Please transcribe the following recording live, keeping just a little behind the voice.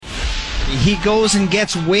he goes and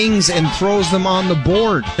gets wings and throws them on the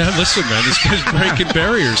board. Yeah, listen, man, this guy's breaking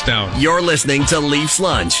barriers down. You're listening to Leafs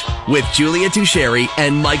Lunch with Julia Toucheri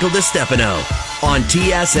and Michael DeStefano on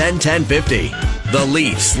TSN 1050. The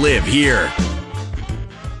Leafs live here.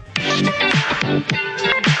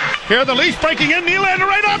 Here are the Leafs breaking in. Nylander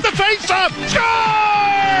right off the face-off.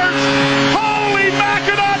 Scores! Holy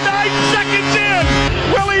Mackinac, 9 seconds in.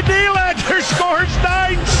 Willie Nylander scores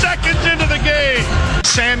 9 seconds into the game.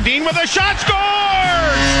 Sandin with a shot,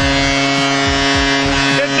 scores!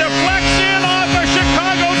 It deflects in off a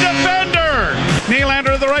Chicago defender.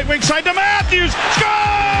 Nylander to the right wing side to Matthews. Scores!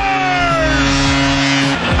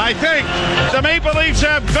 I think the Maple Leafs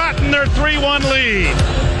have gotten their 3-1 lead.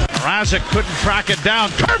 Mrazek couldn't track it down.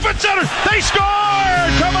 Kerfoot center. They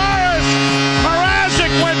scored! Tavares!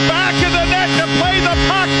 Mrazek went back in the net to play the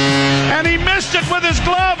puck, and he missed it with his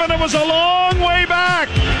glove, and it was a long way back.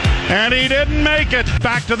 And he didn't make it.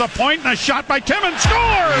 Back to the point, and a shot by Timmins.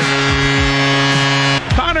 Scores!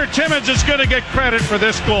 Connor Timmins is going to get credit for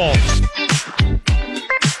this goal.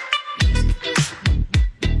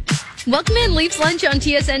 Welcome in, Leafs Lunch on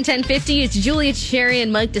TSN 1050. It's Julia Toucheri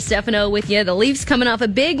and Mike DeStefano with you. The Leafs coming off a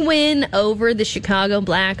big win over the Chicago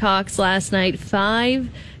Blackhawks last night, 5-2.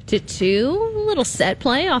 A little set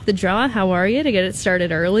play off the draw. How are you? To get it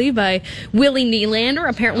started early by Willie Nylander,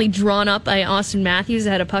 apparently drawn up by Austin Matthews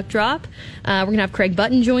ahead of puck drop. We're going to have Craig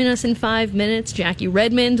Button join us in 5 minutes. Jackie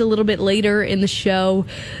Redmond a little bit later in the show.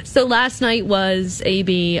 So last night was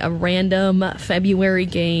a random February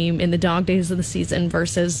game in the dog days of the season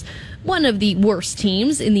versus one of the worst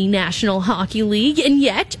teams in the National Hockey League, and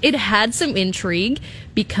yet it had some intrigue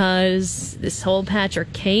because this whole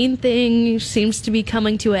Patrick Kane thing seems to be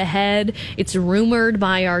coming to a head. It's rumored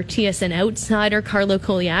by our TSN outsider, Carlo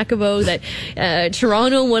Koliakovo, that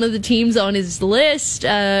Toronto, one of the teams on his list,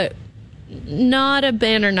 not a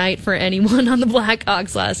banner night for anyone on the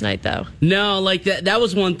Blackhawks last night, though. No, like that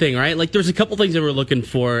was one thing, right? Like there's a couple things that we're looking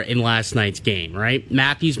for in last night's game, right?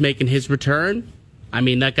 Matthews making his return. I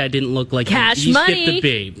mean, that guy didn't look like he skipped the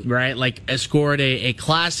beat, right? Like, scored a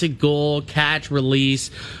classic goal, catch,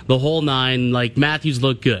 release, the whole nine. Like, Matthews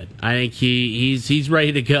looked good. I think he's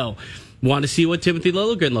ready to go. Want to see what Timothy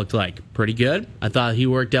Liljegren looked like? Pretty good. I thought he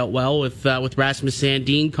worked out well with Rasmus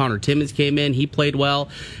Sandin. Connor Timmins came in. He played well.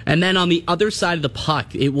 And then on the other side of the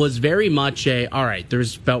puck, it was very much all right,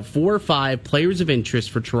 there's about 4 or 5 players of interest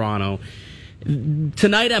for Toronto.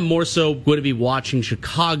 Tonight, I'm more so going to be watching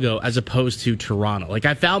Chicago as opposed to Toronto. Like,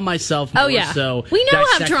 I found myself more so we know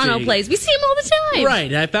how Toronto plays. We see them all the time.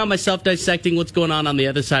 Right. And I found myself dissecting what's going on the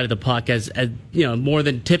other side of the puck as you know, more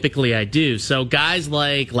than typically I do. So guys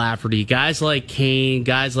like Lafferty, guys like Kane,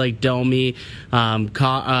 guys like Domi,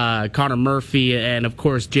 Connor Murphy, and, of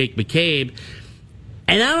course, Jake McCabe.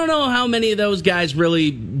 And I don't know how many of those guys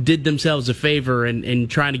really did themselves a favor in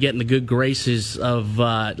trying to get in the good graces of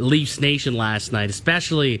Leafs Nation last night,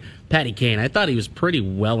 especially Patty Kane. I thought he was pretty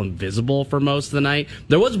well invisible for most of the night.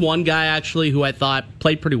 There was one guy, actually, who I thought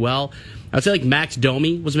played pretty well. I would say like Max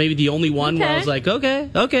Domi was maybe the only one where I was like,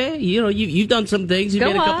 okay, you know, you've done some things. You've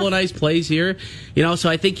made a couple of nice plays here. You know, so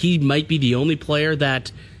I think he might be the only player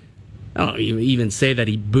that, I don't even say that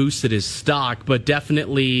he boosted his stock, but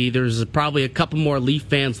definitely there's probably a couple more Leaf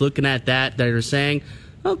fans looking at that are saying,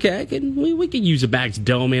 okay, we could use a Max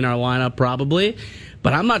Domi in our lineup probably,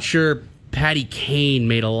 but I'm not sure Patty Kane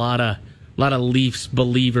made a lot of Leafs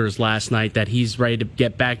believers last night that he's ready to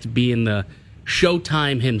get back to being the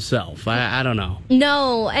Showtime himself. I don't know.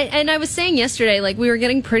 No, and I was saying yesterday, like, we were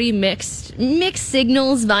getting pretty mixed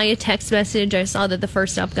signals via text message. I saw that the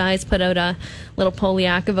First Up guys put out a little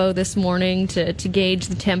Poliakovo this morning to gauge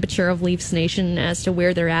the temperature of Leafs Nation as to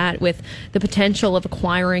where they're at with the potential of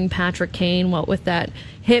acquiring Patrick Kane, what with that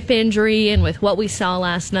hip injury and with what we saw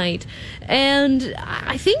last night. And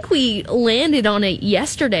I think we landed on it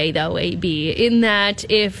yesterday, though, AB, in that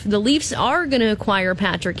if the Leafs are going to acquire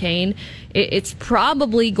Patrick Kane, it's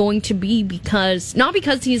probably going to be not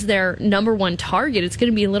because he's their number one target. It's going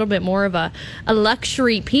to be a little bit more of a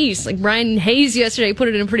luxury piece. Like Brian Hayes yesterday put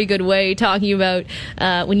it in a pretty good way, talking about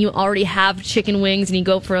when you already have chicken wings and you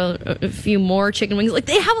go for a few more chicken wings. Like,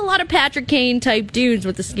 they have a lot of Patrick Kane type dudes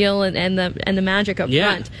with the skill and the magic up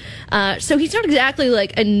front. So he's not exactly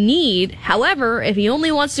like a need. However, if he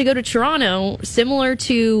only wants to go to Toronto, similar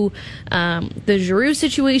to the Giroux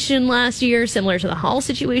situation last year, similar to the Hall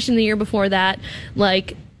situation the year before that,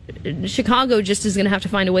 like, Chicago just is going to have to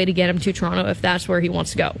find a way to get him to Toronto if that's where he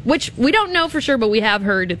wants to go. Which we don't know for sure, but we have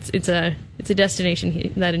heard it's it's a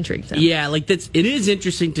destination that intrigues him. Yeah, like it is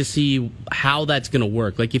interesting to see how that's going to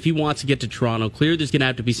work. Like if he wants to get to Toronto, clearly there's going to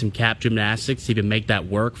have to be some cap gymnastics to even make that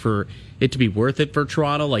work for it to be worth it for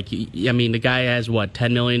Toronto. Like, I mean, the guy has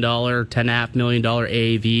 $10 million, $10.5 million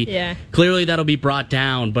AAV. Yeah. Clearly that'll be brought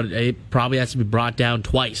down, but it probably has to be brought down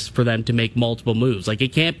twice for them to make multiple moves. Like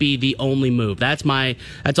it can't be the only move. That's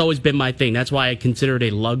always been my thing. That's why I consider it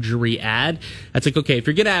a luxury ad. That's like, okay, if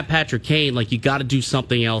you're going to add Patrick Kane, like you got to do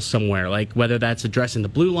something else somewhere. Like whether that's addressing the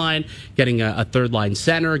blue line, getting a third line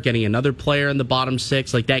center, getting another player in the bottom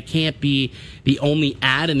six. Like that can't be the only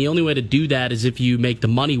ad. And the only way to do that is if you make the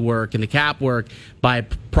money work and the cap work by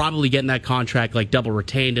probably getting that contract like double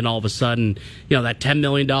retained, and all of a sudden, that $10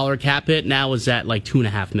 million cap hit now is at like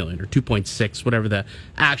 $2.5 million or 2.6, whatever the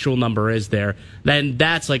actual number is there. Then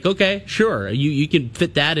that's like, okay, sure, you can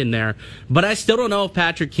fit that in there. But I still don't know if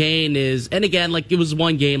Patrick Kane is, and again, like it was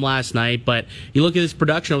one game last night, but you look at his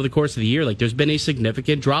production over the course of the year, like there's been a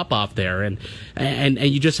significant drop off there, and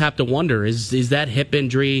you just have to wonder, is that hip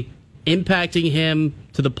injury impacting him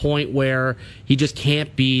to the point where he just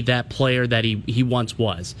can't be that player that he once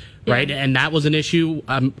was, right? Yeah. And that was an issue,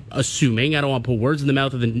 I'm assuming. I don't want to put words in the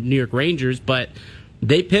mouth of the New York Rangers, but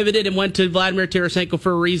they pivoted and went to Vladimir Tarasenko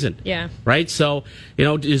for a reason. Yeah. Right? So,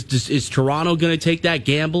 is Toronto going to take that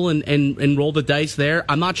gamble and roll the dice there?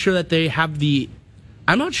 I'm not sure that they have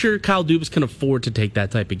I'm not sure Kyle Dubas can afford to take that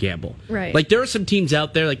type of gamble. Right. Like, there are some teams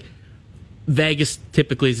out there, like, Vegas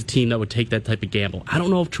typically is a team that would take that type of gamble. I don't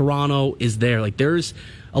know if Toronto is there. Like, there's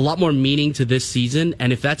a lot more meaning to this season,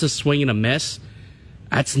 and if that's a swing and a miss,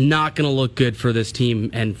 that's not going to look good for this team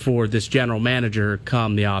and for this general manager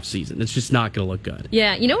come the offseason. It's just not going to look good.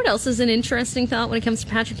 Yeah, you know what else is an interesting thought when it comes to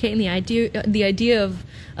Patrick Kane? The idea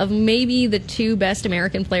of maybe the two best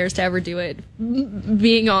American players to ever do it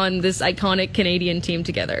being on this iconic Canadian team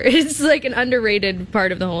together. It's like an underrated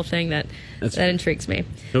part of the whole thing that intrigues me.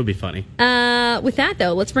 It would be funny. With that,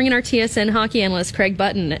 though, let's bring in our TSN hockey analyst, Craig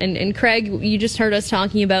Button. And Craig, you just heard us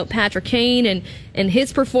talking about Patrick Kane and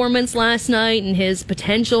his performance last night and his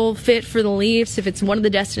potential fit for the Leafs if it's one of the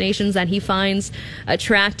destinations that he finds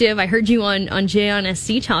attractive. I heard you on Jay on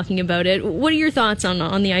SC talking about it. What are your thoughts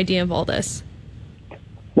on the idea of all this?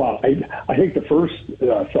 Well, I think the first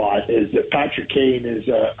thought is that Patrick Kane is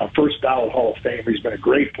a first ballot Hall of Famer. He's been a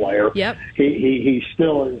great player. Yep. He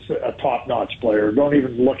still is a top-notch player. Don't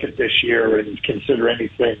even look at this year and consider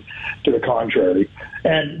anything to the contrary.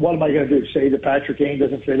 And what am I going to do? Say that Patrick Kane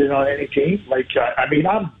doesn't fit in on any team?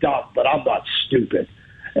 I'm dumb, but I'm not stupid.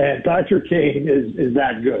 And Patrick Kane is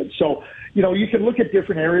that good. So, you can look at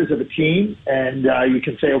different areas of a team and you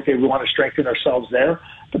can say, okay, we want to strengthen ourselves there.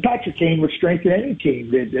 But Patrick Kane would strengthen any team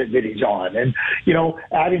that he's on. And,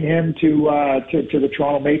 adding him to the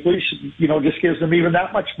Toronto Maple Leafs, just gives them even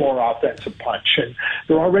that much more offensive punch. And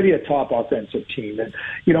they're already a top offensive team. And,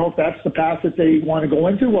 if that's the path that they want to go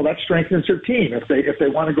into, well, that strengthens their team. If they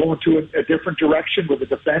want to go into a different direction with a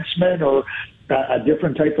defenseman or a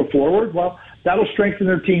different type of forward, well, that'll strengthen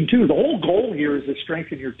their team too. The whole goal here is to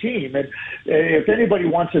strengthen your team. And if anybody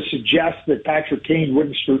wants to suggest that Patrick Kane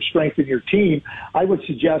wouldn't strengthen your team, I would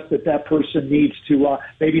suggest that person needs to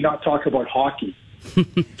maybe not talk about hockey.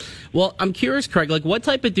 Well, I'm curious, Craig, like what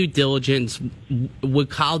type of due diligence would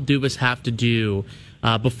Kyle Dubas have to do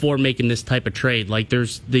before making this type of trade? Like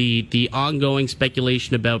there's the ongoing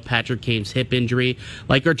speculation about Patrick Kane's hip injury.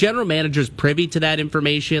 Like are general managers privy to that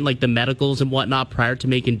information, like the medicals and whatnot prior to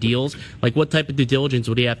making deals? Like what type of due diligence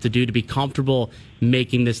would he have to do to be comfortable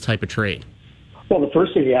making this type of trade? Well, the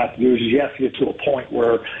first thing you have to do is you have to get to a point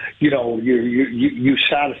where, you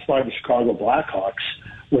satisfy the Chicago Blackhawks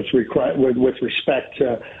with respect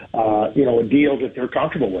to, a deal that they're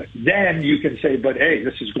comfortable with. Then you can say, but hey,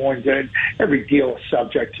 this is every deal is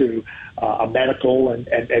subject to a medical and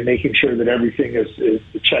making sure that everything is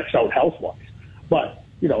checks out health-wise. But,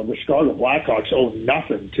 the Chicago Blackhawks owe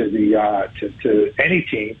nothing to any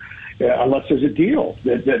team unless there's a deal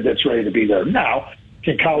that's ready to be there. Now,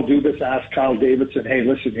 can Kyle Dubas ask Kyle Davidson, hey,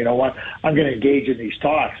 listen, you know what? I'm going to engage in these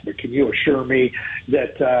talks, but can you assure me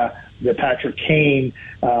that Patrick Kane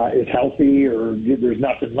is healthy or there's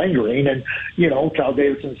nothing lingering? And, Kyle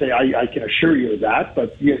Davidson say, I can assure you of that,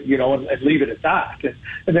 but, and leave it at that.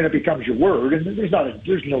 And then it becomes your word. And there's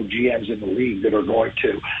no GMs in the league that are going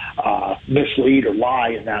to mislead or lie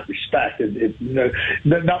in that respect.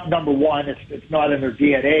 Number one, it's not in their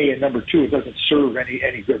DNA. And number two, it doesn't serve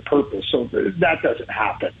any good purpose. So that doesn't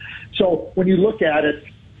happen. So when you look at it,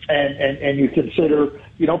 and you consider,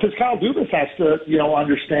 because Kyle Dubas has to,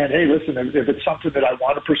 understand, hey, listen, if it's something that I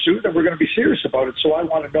want to pursue, then we're going to be serious about it. So I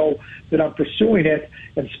want to know that I'm pursuing it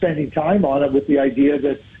and spending time on it with the idea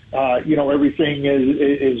that, everything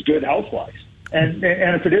is good health-wise. And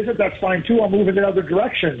if it isn't, that's fine too. I'll move in other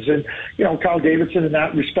directions. And, Kyle Davidson in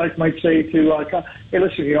that respect might say to Kyle, hey,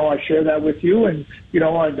 listen, I share that with you, and,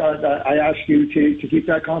 I ask you to keep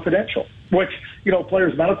that confidential, which,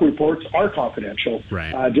 players' medical reports are confidential,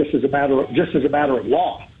 right. Just as a matter of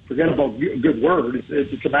law. Forget about good word.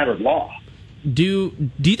 It's a matter of law. Do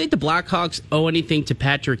you think the Blackhawks owe anything to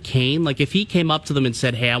Patrick Kane? Like, if he came up to them and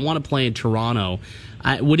said, hey, I want to play in Toronto,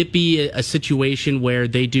 would it be a situation where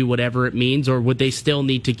they do whatever it means, or would they still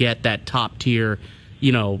need to get that top tier,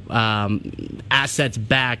 assets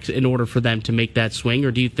back in order for them to make that swing?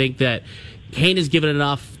 Or do you think that Kane has given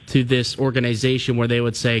enough to this organization where they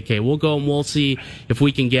would say, okay, we'll go and we'll see if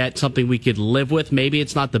we can get something we could live with? Maybe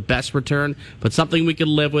it's not the best return, but something we could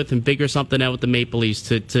live with, and figure something out with the Maple Leafs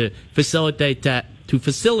to facilitate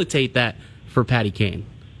that for Patty Kane.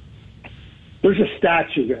 There's a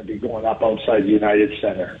statue going to be going up outside the United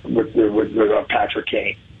Center with Patrick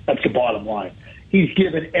Kane. That's the bottom line. He's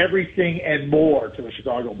given everything and more to the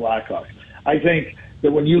Chicago Blackhawks. I think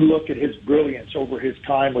that when you look at his brilliance over his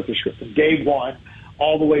time with the from day one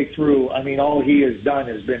all the way through, all he has done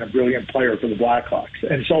has been a brilliant player for the Blackhawks.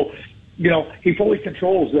 And so, he fully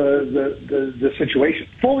controls the situation,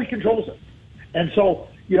 fully controls it. And so,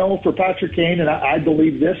 for Patrick Kane, and I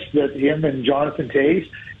believe this, that him and Jonathan Toews,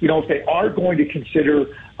 if they are going to consider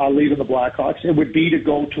leaving the Blackhawks, it would be to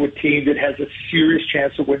go to a team that has a serious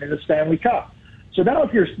chance of winning the Stanley Cup. So now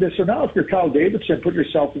if you're Kyle Davidson, put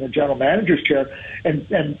yourself in the general manager's chair,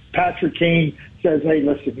 and Patrick Kane says, hey,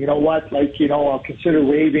 listen, you know what, I'll consider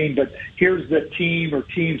waiving, but here's the team or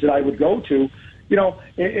teams that I would go to.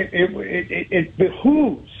 It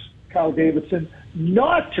behooves Kyle Davidson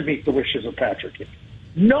not to meet the wishes of Patrick Kane.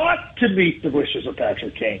 Not to meet the wishes of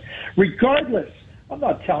Patrick Kane. Regardless, I'm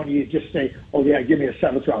not telling you to just say, oh, yeah, give me a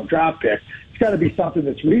 7th-round draft pick. It's got to be something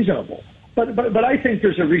that's reasonable. But I think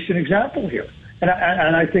there's a recent example here. And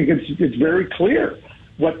I think it's very clear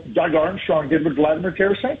what Doug Armstrong did with Vladimir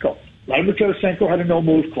Tarasenko. Vladimir Tarasenko had a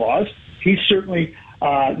no-move clause. He certainly,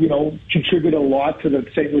 contributed a lot to the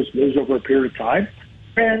St. Louis Blues over a period of time.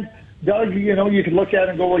 And Doug, you can look at it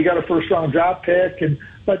and go, well, he got a first-round draft pick.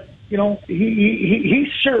 But he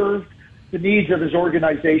served the needs of his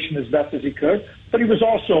organization as best as he could. But he was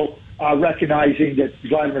also recognizing that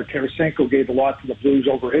Vladimir Tarasenko gave a lot to the Blues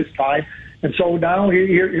over his time. And so now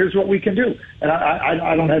here's what we can do. And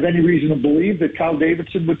I don't have any reason to believe that Kyle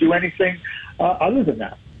Davidson would do anything other than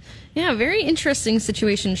that. Yeah, very interesting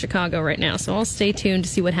situation in Chicago right now, so I'll stay tuned to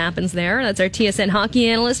see what happens there. That's our TSN hockey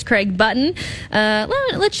analyst, Craig Button.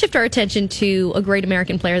 Let's shift our attention to a great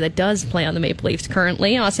American player that does play on the Maple Leafs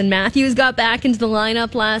currently. Austin Matthews got back into the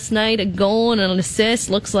lineup last night, a goal and an assist.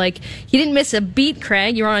 Looks like he didn't miss a beat,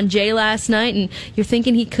 Craig. You were on Jay last night, and you're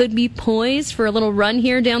thinking he could be poised for a little run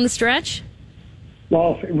here down the stretch?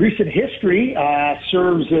 Well, recent history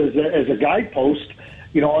serves as a guidepost.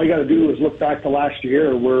 All you got to do is look back to last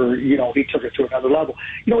year where, he took it to another level.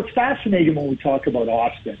 It's fascinating when we talk about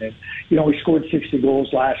Austin. And, he scored 60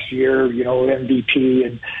 goals last year, MVP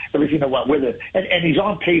and everything that went with it. And he's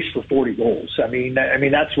on pace for 40 goals. I mean,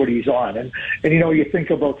 that's what he's on. And you think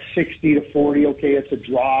about 60 to 40, okay, it's a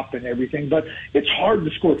drop and everything. But it's hard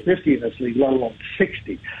to score 50 in this league, let alone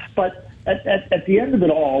 60. But at the end of it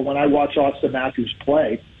all, when I watch Austin Matthews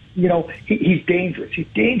play, he's dangerous. He's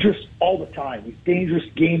dangerous all the time. He's dangerous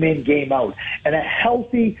game in, game out. And a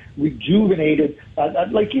healthy, rejuvenated,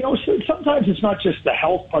 sometimes it's not just the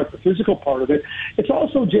health part, the physical part of it. It's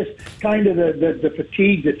also just kind of the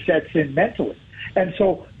fatigue that sets in mentally. And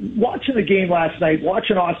so watching the game last night,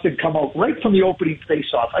 watching Austin come out right from the opening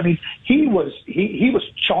faceoff, he was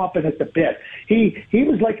chomping at the bit. He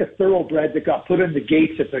was like a thoroughbred that got put in the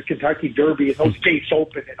gates at the Kentucky Derby, and those gates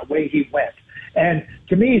opened and away he went. And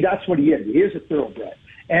to me, that's what he is. He is a thoroughbred.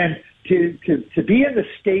 And to be in the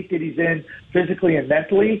state that he's in physically and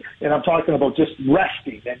mentally, and I'm talking about just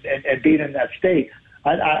resting and being in that state,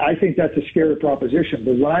 I think that's a scary proposition.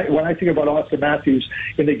 But when I think about Austin Matthews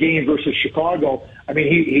in the game versus Chicago,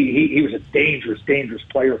 he was a dangerous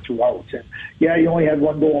player throughout. And yeah, he only had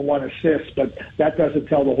 1 goal and 1 assist, but that doesn't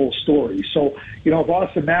tell the whole story. So, if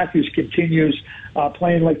Austin Matthews continues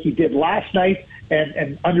playing like he did last night,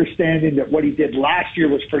 and understanding that what he did last year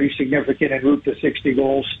was pretty significant en route to 60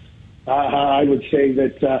 goals, I would say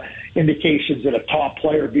that indications that a top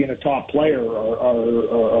player being a top player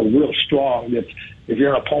are real strong. That if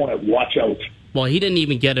you're an opponent, watch out. Well, he didn't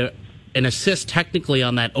even get an assist technically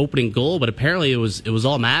on that opening goal, but apparently it was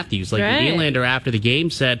all Matthews. Like, right. Nylander after the game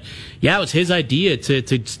said, yeah, it was his idea to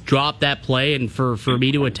drop that play and for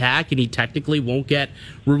me to attack, and he technically won't get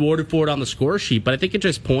rewarded for it on the score sheet. But I think it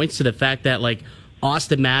just points to the fact that, like,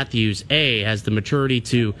 Auston Matthews, has the maturity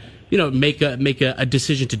to, make a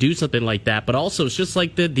decision to do something like that. But also, it's just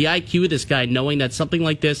like the IQ of this guy, knowing that something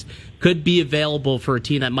like this could be available for a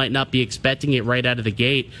team that might not be expecting it right out of the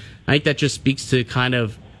gate. I think that just speaks to kind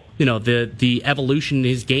of, the evolution in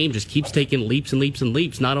his game just keeps taking leaps and leaps and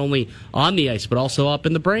leaps, not only on the ice, but also up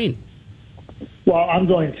in the brain. Well, I'm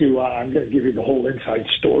going to give you the whole inside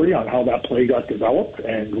story on how that play got developed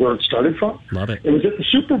and where it started from. Love it. It was at the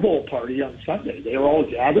Super Bowl party on Sunday. They were all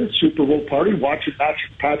gathered, Super Bowl party, watching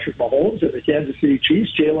Patrick Mahomes and the Kansas City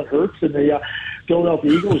Chiefs, Jalen Hurts, and the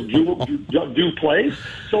Philadelphia Eagles do plays.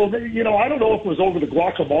 So, I don't know if it was over the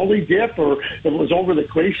guacamole dip or if it was over the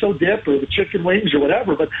queso dip or the chicken wings or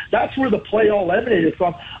whatever, but that's where the play all emanated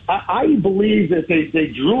from. I believe that they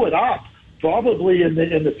drew it up probably in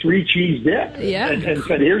the three cheese dip, and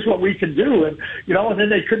said, "Here's what we can do," and then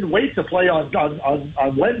they couldn't wait to play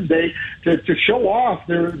on Wednesday to show off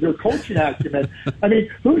their coaching acumen. I mean,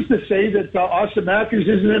 who's to say that Auston Matthews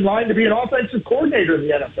isn't in line to be an offensive coordinator in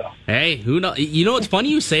the NFL? Hey, who knows? It's funny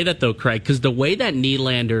you say that though, Craig, because the way that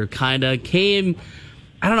Nylander kind of came.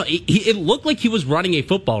 I don't know. It looked like he was running a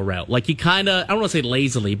football route. Like he kind of, I don't want to say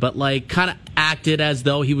lazily, but like kind of acted as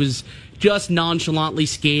though he was just nonchalantly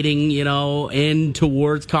skating, in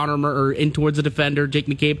towards in towards the defender, Jake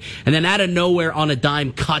McCabe, and then out of nowhere on a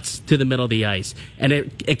dime cuts to the middle of the ice, and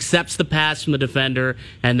it accepts the pass from the defender,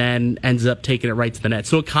 and then ends up taking it right to the net.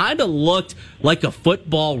 So it kind of looked like a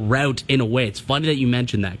football route in a way. It's funny that you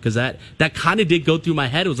mentioned that, because that kind of did go through my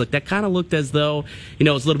head. It was like, that kind of looked as though, it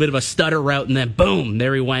was a little bit of a stutter route, and then boom,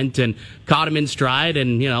 there he went and caught him in stride,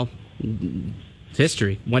 and,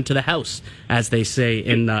 history went to the house, as they say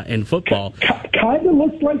in football. Kind of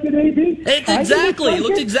looked like an AB. Exactly. It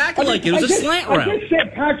looked exactly like it. It was a slant route. I just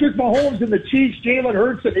said Patrick Mahomes and the Chiefs, Jalen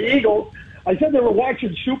Hurts and the Eagles. I said they were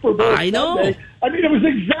watching Super Bowl I know. Sunday. I mean, it was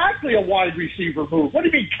exactly a wide receiver move. What do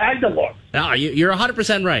you mean, kind of look? No, you're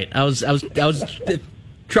 100% right. I was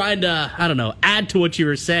trying to, I don't know, add to what you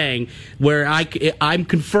were saying, where I'm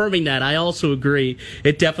confirming that. I also agree.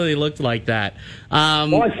 It definitely looked like that.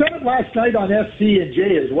 Well, I said it last night on SC and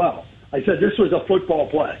J as well. I said this was a football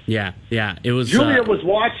play. Yeah, it was. Julia was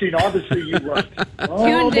watching. Obviously, you weren't.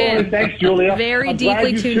 Tuned in. Thanks, Julia. Very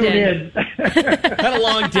deeply tuned in. Had a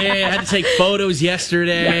long day. I had to take photos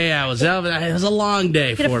yesterday. It was a long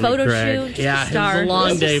day for me, Craig. Did a photo shoot. It was a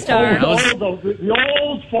long day for me. The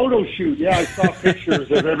old photo shoot. Yeah, I saw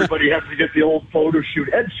pictures of everybody having to get the old photo shoot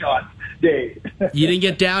headshot day. You didn't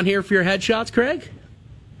get down here for your headshots, Craig?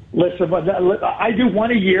 Listen, but I do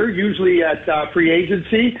one a year, usually at free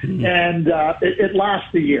agency, and it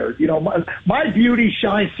lasts a year. My beauty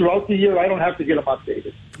shines throughout the year. I don't have to get them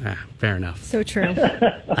updated. Fair enough. So true.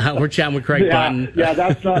 We're chatting with Craig Button. Yeah,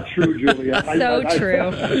 that's not true, Julia.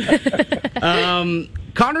 True.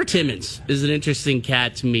 Connor Timmins is an interesting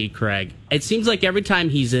cat to me, Craig. It seems like every time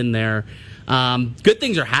he's in there, good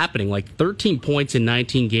things are happening. Like 13 points in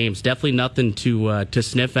 19 games, definitely nothing to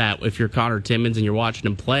sniff at if you're Connor Timmins and you're watching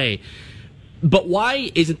him play. But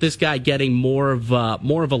why isn't this guy getting more of a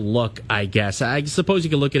look? I guess I suppose you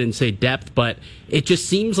could look at it and say depth, but it just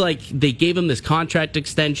seems like they gave him this contract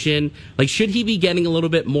extension. Like, should he be getting a little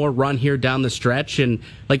bit more run here down the stretch? And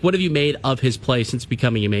like, what have you made of his play since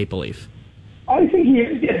becoming a Maple Leaf? I think he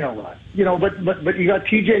is getting a run, but you got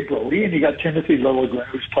TJ Brody and you got Timothy Liljegren,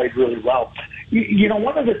 who's played really well. A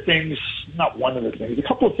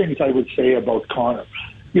couple of things I would say about Connor.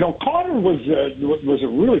 Connor was a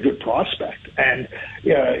really good prospect, and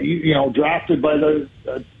drafted by the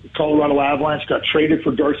Colorado Avalanche, got traded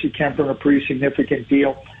for Darcy Kemper on a pretty significant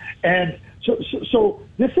deal, and so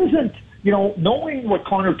this isn't. Knowing what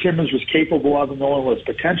Connor Timmins was capable of and knowing what his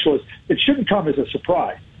potential is, it shouldn't come as a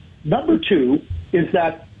surprise. Number two is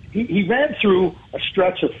that he ran through a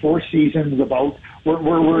stretch of 4 seasons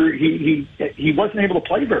where he wasn't able to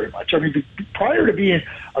play very much. I mean, prior to being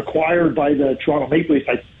acquired by the Toronto Maple Leafs,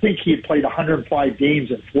 I think he had played 105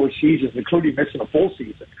 games in 4 seasons, including missing a full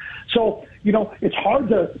season. So, it's hard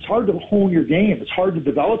to hone your game. It's hard to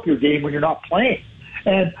develop your game when you're not playing.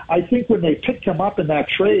 And I think when they picked him up in that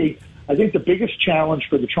trade, I think the biggest challenge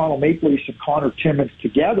for the Toronto Maple Leafs and Connor Timmins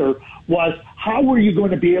together was, how were you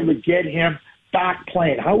going to be able to get him back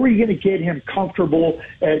playing? How were you going to get him comfortable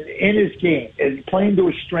in his game and playing to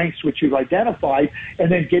his strengths, which you've identified,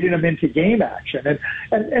 and then getting him into game action?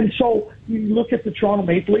 And so you look at the Toronto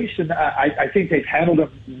Maple Leafs, and I think they've handled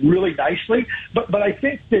him really nicely. But I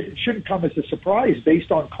think that it shouldn't come as a surprise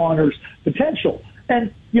based on Connor's potential.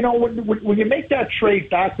 And when you make that trade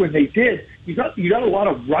back when they did, you got a lot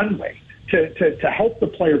of runway. to help the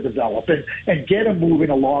player develop and get him moving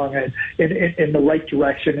along in the right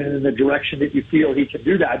direction and in the direction that you feel he can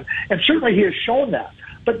do that. And certainly he has shown that.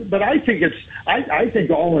 But I think I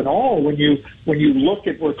think all in all, when you look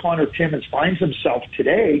at where Connor Timmins finds himself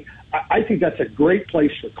today, I think that's a great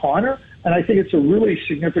place for Connor, and I think it's a really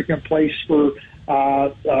significant place for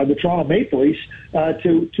the Toronto Maple Leafs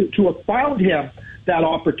to have found him that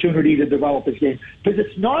opportunity to develop his game, because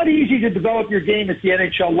it's not easy to develop your game at the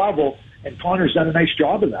NHL level, and Connor's done a nice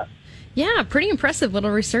job of that. Yeah, pretty impressive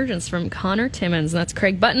little resurgence from Connor Timmins. That's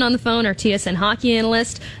Craig Button on the phone, our TSN hockey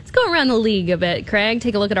analyst. Let's go around the league a bit, Craig.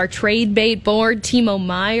 Take a look at our trade bait board. Timo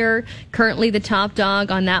Meier, currently the top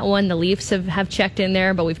dog on that one. The Leafs have checked in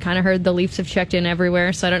there, but we've kind of heard the Leafs have checked in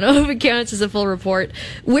everywhere, so I don't know if it counts as a full report.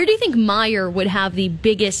 Where do you think Meier would have the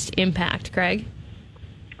biggest impact, Craig?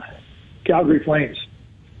 Calgary Flames.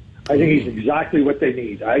 I think he's exactly what they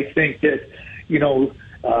need. I think that,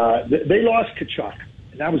 they lost Tkachuk.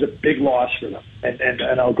 And that was a big loss for them.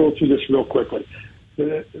 And I'll go through this real quickly.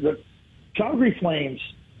 The Calgary Flames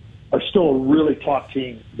are still a really top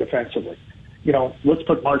team defensively. Let's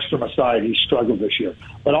put Markstrom aside. He's struggled this year.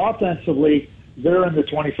 But offensively, they're in the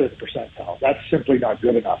 25th percentile. That's simply not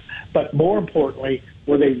good enough. But more importantly,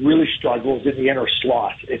 where they really struggle is in the inner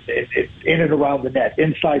slot. It's in and around the net,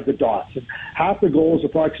 inside the dots. And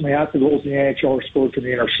approximately half the goals in the NHL are scored from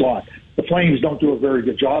the inner slot. The Flames don't do a very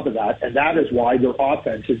good job of that, and that is why their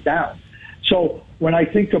offense is down. So when I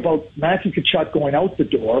think about Matthew Tkachuk going out the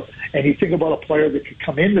door, and you think about a player that could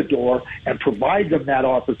come in the door and provide them that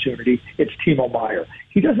opportunity, it's Timo Meier.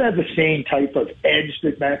 He doesn't have the same type of edge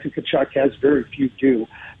that Matthew Tkachuk has. Very few do.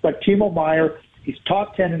 But Timo Meier, he's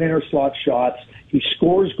top 10 in inner slot shots. He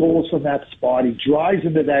scores goals from that spot. He drives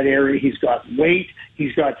into that area. He's got weight.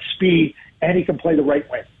 He's got speed, and he can play the right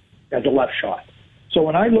wing as a left shot. So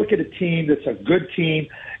when I look at a team that's a good team,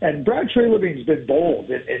 and Brad Treliving's been bold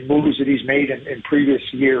in moves that he's made in previous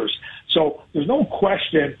years. So there's no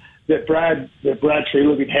question that Brad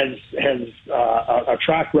Treliving has a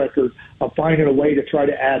track record of finding a way to try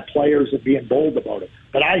to add players and being bold about it.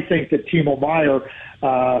 But I think that Timo Meier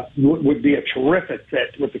would be a terrific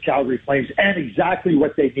fit with the Calgary Flames and exactly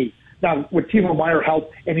what they need. Now, would Timo Meier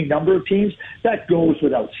help any number of teams? That goes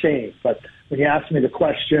without saying. But when you ask me the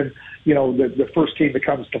question, the first team that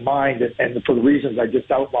comes to mind, and for the reasons I just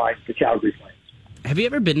outlined, the Calgary Flames. Have you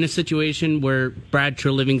ever been in a situation where Brad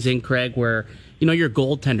Treliving's in, Craig, where, your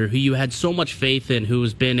goaltender, who you had so much faith in, who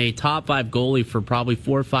has been a top 5 goalie for probably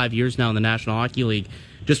 4 or 5 years now in the National Hockey League,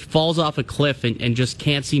 just falls off a cliff and just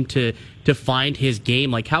can't seem to find his game?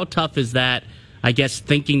 Like, how tough is that, I guess,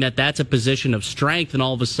 thinking that that's a position of strength, and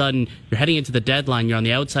all of a sudden you're heading into the deadline, you're on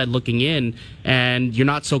the outside looking in, and you're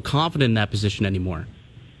not so confident in that position anymore?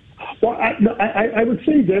 Well, I would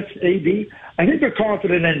say this, AB. I think they're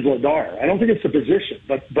confident in Vladar. I don't think it's a position,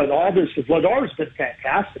 but obviously Vladar's been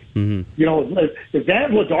fantastic. Mm-hmm. If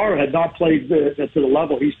Dan Vladar had not played to the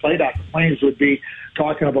level he's played at, the Flames would be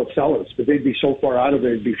talking about sellers, but they'd be so far out of it,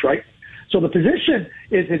 it'd be frightening. So the position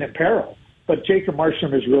isn't in peril, but Jacob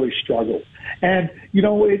Markstrom has really struggled. And,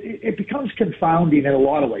 it becomes confounding in a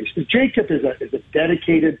lot of ways. Because Jacob is a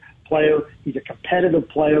dedicated player. He's a competitive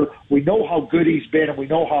player. We know how good he's been, and we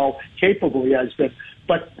know how capable he has been.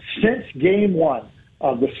 But since game 1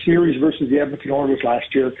 of the series versus the Edmonton Oilers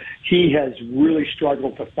last year, he has really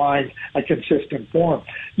struggled to find a consistent form.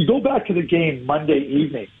 You go back to the game Monday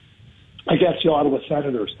evening against the Ottawa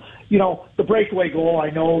Senators. The breakaway goal, I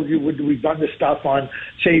know we've done this stuff on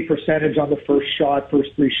save percentage on the first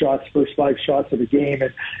 3 shots, first 5 shots of the game,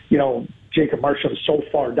 and, Jacob Markstrom is so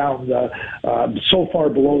far down, so far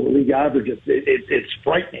below the league average, it's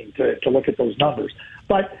frightening to look at those numbers.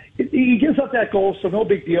 But he gives up that goal, so no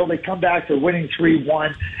big deal. They come back, they're winning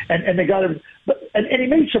 3-1, and they got him. And he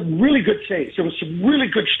made some really good saves. There was some really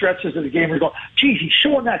good stretches of the game where you go, geez, he's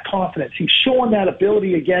showing that confidence. He's showing that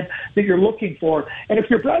ability again that you're looking for. And if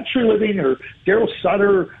you're Brad Treliving or Daryl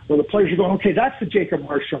Sutter or the players, you're going, okay, that's the Jacob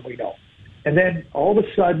Markstrom we know. And then all of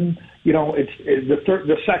a sudden, it's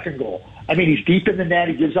the second goal. I mean, he's deep in the net.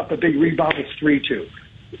 He gives up a big rebound. It's 3-2.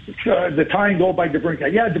 The tying goal by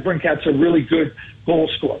DeBrincat. Yeah, DeBrincat's a really good goal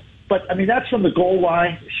scorer. But, I mean, that's from the goal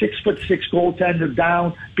line, 6'6" goaltender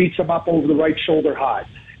down, beats him up over the right shoulder high.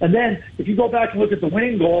 And then, if you go back and look at the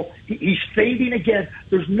winning goal, he's fading again.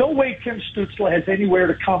 There's no way Tim Stützle has anywhere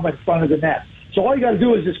to come in front of the net. So all you got to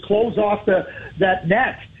do is just close off that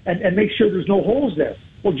net and make sure there's no holes there.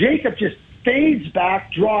 Well, Jacob just fades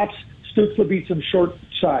back, drops, Stützle beats him short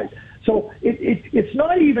side. So it's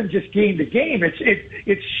not even just game to game.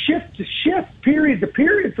 It's shift to shift, period to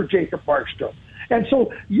period for Jacob Markstrom. And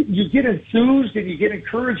so you get enthused and you get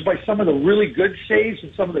encouraged by some of the really good saves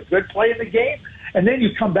and some of the good play in the game. And then you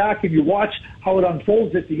come back and you watch how it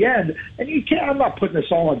unfolds at the end. And you can't, I'm not putting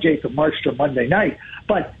this all on Jacob Markstrom Monday night,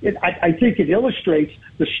 but I think it illustrates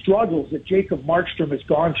the struggles that Jacob Markstrom has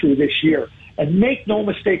gone through this year. And make no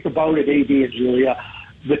mistake about it, AD and Julia,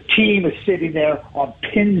 the team is sitting there on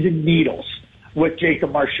pins and needles with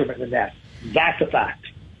Jacob Markstrom in the net. That's a fact.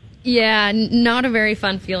 Yeah, not a very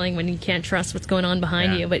fun feeling when you can't trust what's going on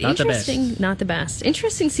behind you. But interesting, not the best.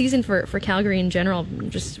 Interesting season for Calgary in general,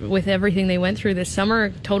 just with everything they went through this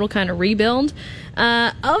summer. Total kind of rebuild.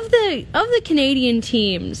 Of the Canadian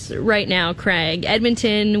teams right now, Craig,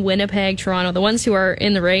 Edmonton, Winnipeg, Toronto, the ones who are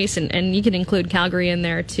in the race, and you can include Calgary in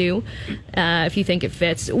there too, if you think it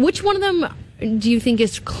fits. Which one of them do you think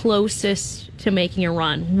is closest to making a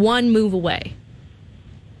run? One move away.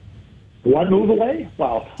 One move away?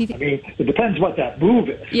 Well, I mean, it depends what that move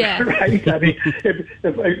is, yeah. Right? I mean,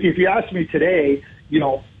 if you ask me today, you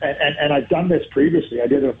know, and I've done this previously, I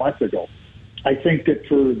did it a month ago, I think that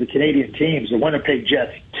for the Canadian teams, the Winnipeg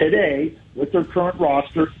Jets today, with their current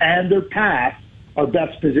roster and their path, are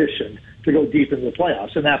best positioned to go deep into the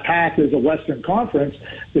playoffs. And that path is a Western Conference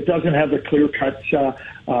that doesn't have the clear-cut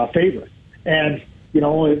favorite. And, you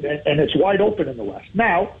know, and it's wide open in the West.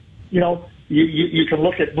 Now, you know, you can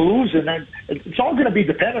look at moves, and then it's all going to be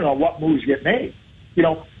dependent on what moves get made. You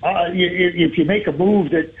know, if you make a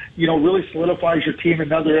move that, you know, really solidifies your team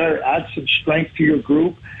in another area, adds some strength to your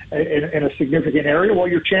group in a significant area, well,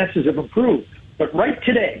 your chances have improved. But right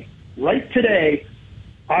today,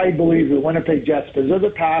 I believe the Winnipeg Jets, because of the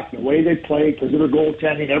path, the way they play, because of their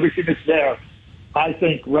goaltending, everything that's there, I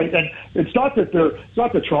think and it's not that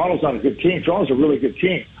Toronto's not a good team. Toronto's a really good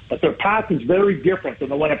team, but their path is very different than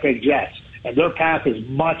the Winnipeg Jets, and their path is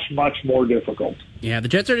much, much more difficult. Yeah, the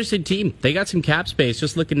Jets are just a team. They got some cap space.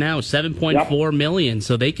 Just looking now, $7.4 million,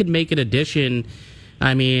 so they could make an addition.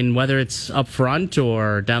 I mean, whether it's up front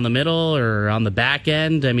or down the middle or on the back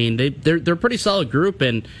end, I mean, they're a pretty solid group,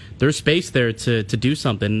 and there's space there to do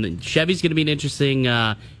something. Chevy's going to be an interesting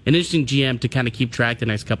GM to kind of keep track the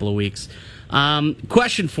next couple of weeks.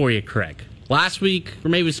 Question for you, Craig. Last week, or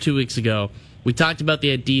maybe it was 2 weeks ago, we talked about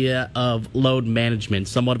the idea of load management,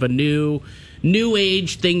 somewhat of a new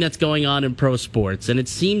age thing that's going on in pro sports. And it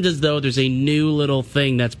seems as though there's a new little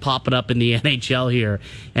thing that's popping up in the NHL here,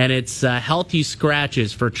 and it's healthy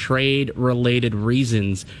scratches for trade-related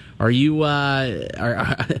reasons. Are you, I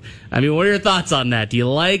mean, what are your thoughts on that? Do you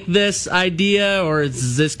like this idea, or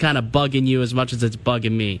is this kind of bugging you as much as it's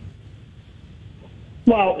bugging me?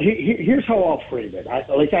 Well, here's how I'll frame it. I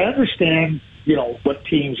understand, you know, what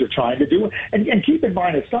teams are trying to do. And keep in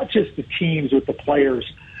mind, it's not just the teams with the players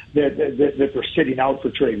that they're sitting out for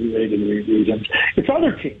trade-related reasons. It's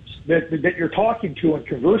other teams that you're talking to and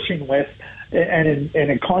conversing with and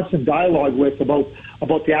in constant dialogue with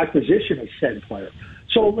about the acquisition of said player.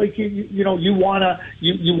 So, like, you want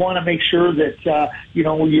to make sure that you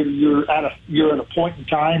know, you're at a point in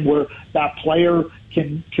time where that player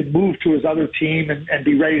can move to his other team and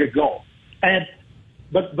be ready to go. And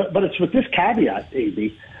but it's with this caveat,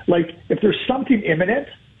 AB. Like, if there's something imminent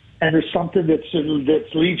and there's something that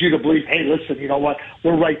leads you to believe, hey, listen, you know what,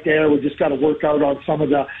 we're right there. We just got to work out on some of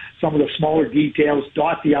the smaller details,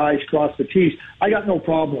 dot the I's, cross the T's. I got no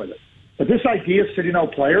problem with it. But this idea of sitting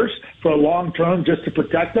out players for a long term just to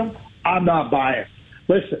protect them, I'm not buying.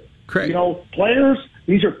 Listen, Craig, you know, players,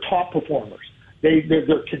 these are top performers. They're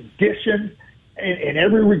conditioned in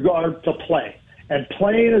every regard to play. And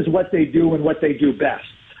playing is what they do and what they do best.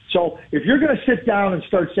 So if you're going to sit down and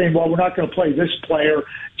start saying, well, we're not going to play this player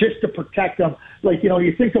just to protect them, like, you know,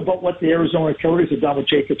 you think about what the Arizona Coyotes have done with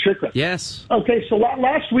Jacob Chikrin. Yes. Okay, so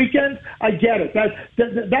last weekend, I get it.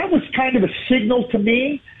 That was kind of a signal to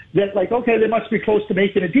me that, like, okay, they must be close to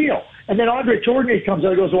making a deal. And then Andre Tournier comes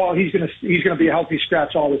out and goes, well, he's going to be a healthy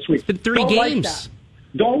scratch all this week. It's been 3 games.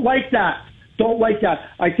 Don't like that.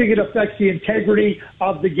 I think it affects the integrity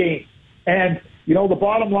of the game. And, you know, the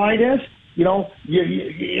bottom line is, you know,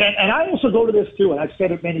 and I also go to this too, and I've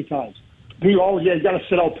said it many times. You got to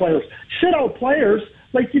sit out players. Sit out players,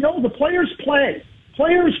 like, you know, the players play.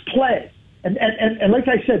 Players play. And like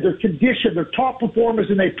I said, they're conditioned, they're top performers,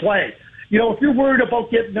 and they play. You know, if you're worried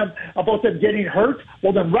about them getting hurt,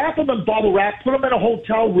 well, then wrap them in bubble wrap, put them in a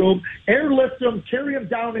hotel room, airlift them, carry them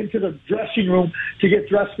down into the dressing room to get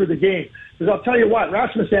dressed for the game. Because I'll tell you what,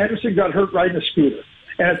 Rasmus Anderson got hurt riding a scooter.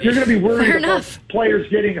 And if you're going to be worried about players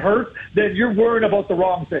getting hurt, then you're worried about the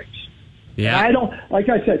wrong things. Yeah. And I don't, like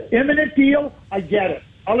I said, imminent deal, I get it.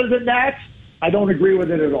 Other than that, I don't agree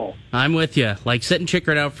with it at all. I'm with you. Like, sitting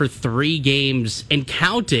Chychrun out for 3 games and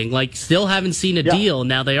counting, like, still haven't seen a deal.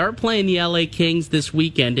 Now, they are playing the LA Kings this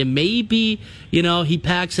weekend, and maybe, he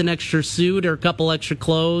packs an extra suit or a couple extra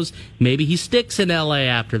clothes. Maybe he sticks in LA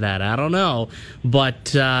after that. I don't know. But,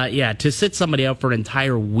 to sit somebody out for an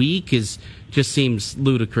entire week just seems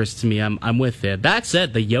ludicrous to me. I'm with it. That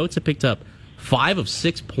said, the Yotes have picked up 5 of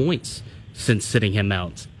 6 points since sitting him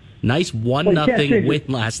out. Nice 1-0 win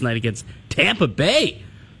last night against Tampa Bay.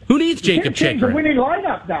 Who needs Jacob Chychrun? Change the winning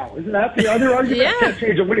lineup now. Isn't that the other argument? Yeah. Can't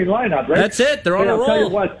change the winning lineup, right? That's it. They're on a roll. I'll tell you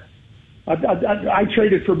what. I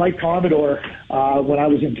traded for Mike Commodore when I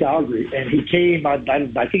was in Calgary, and he came. I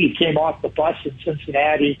think he came off the bus in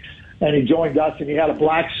Cincinnati, and he joined us, and he had a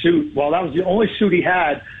black suit. Well, that was the only suit he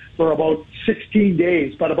had for about 16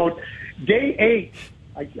 days. But about day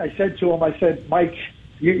 8, I said to him, I said, Mike,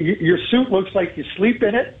 your suit looks like you sleep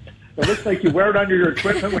in it. It looks like you wear it under your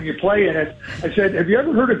equipment when you play in it. I said, have you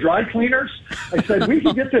ever heard of dry cleaners? I said, we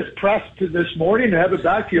can get this pressed this morning and have it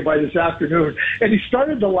back to you by this afternoon. And he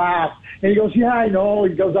started to laugh. And he goes, yeah, I know.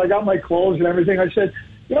 He goes, I got my clothes and everything. I said,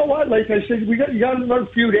 you know what? Like I said, you got another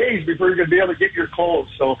few days before you're going to be able to get your clothes.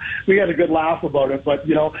 So we had a good laugh about it. But,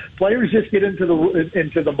 players just get into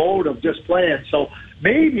the mode of just playing. So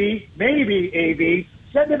maybe, AB,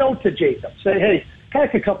 send a note to Jacob. Say, hey,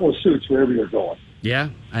 pack a couple of suits wherever you're going. Yeah,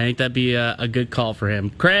 I think that'd be a good call for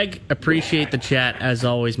him. Craig, appreciate the chat as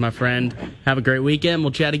always, my friend. Have a great weekend.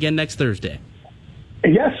 We'll chat again next Thursday.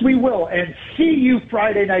 Yes, we will. And see you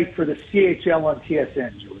Friday night for the CHL on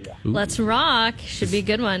TSN, Julia. Ooh. Let's rock. Should be a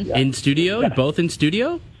good one. Yeah. In studio? Yeah. Both in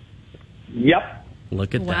studio? Yep.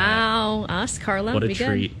 Look at that. Wow. Us, Carla. What a be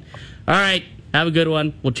treat. Good. All right. Have a good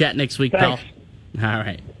one. We'll chat next week, Thanks. pal. All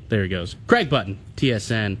right. There he goes. Craig Button,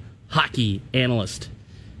 TSN, hockey analyst.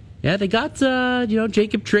 Yeah, they got,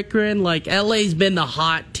 Jacob Chychrun. Like, LA's been the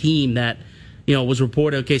hot team that, was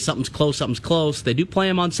reported, okay, something's close. They do play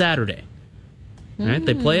them on Saturday. All right?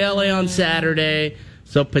 They play LA on Saturday.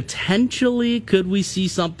 So potentially, could we see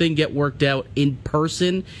something get worked out in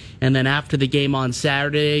person? And then after the game on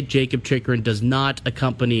Saturday, Jacob Chychrun does not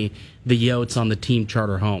accompany the Yotes on the team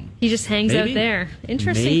charter home. He just hangs out there.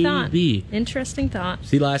 Interesting thought. Interesting thought.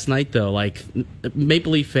 See, last night, though, like,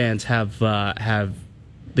 Maple Leaf fans have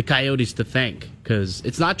the Coyotes to thank, because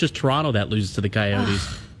it's not just Toronto that loses to the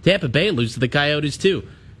Coyotes. Tampa Bay loses to the Coyotes, too.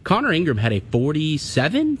 Connor Ingram had a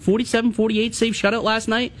 47, 48 save shutout last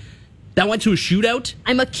night. That went to a shootout.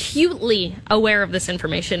 I'm acutely aware of this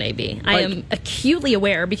information, AB. I am acutely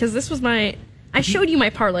aware because this was I showed you my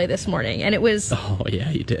parlay this morning, and it was... Oh, yeah,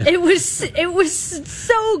 you did. It was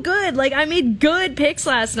so good. Like, I made good picks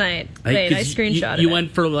last night. Wait, I screenshotted it. You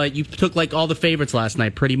went for, you took, all the favorites last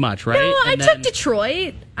night, pretty much, right? No, I took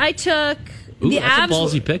Detroit. I took... the that's Avs,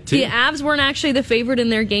 a ballsy pick, too. The Avs weren't actually the favorite in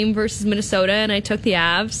their game versus Minnesota, and I took the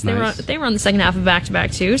Avs. Nice. They were on the second half of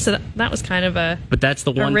back-to-back, too, so that was kind of But that's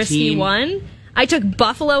the one risky team. one. I took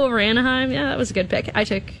Buffalo over Anaheim. Yeah, that was a good pick. I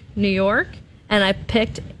took New York, and I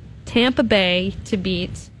picked Tampa Bay to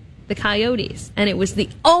beat the Coyotes, and it was the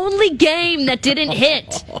only game that didn't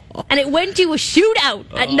hit, and it went to a shootout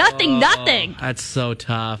at nothing. That's so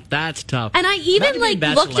tough. That's tough. And I even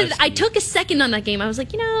looked at it. I Vasilevsky. took a second on that game. I was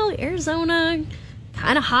like, Arizona,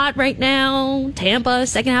 kind of hot right now. Tampa,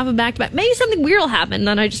 second half of back-to-back. Maybe something weird will happen, and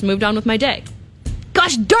then I just moved on with my day.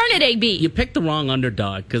 Gosh darn it, AB! You picked the wrong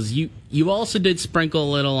underdog, because you also did sprinkle a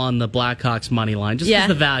little on the Blackhawks money line, just because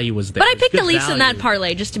the value was there. But I picked the Good Leafs in value. that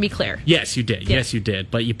parlay, just to be clear. Yes, you did. Yeah. Yes, you did.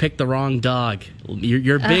 But you picked the wrong dog.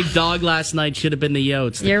 Your big dog last night should have been the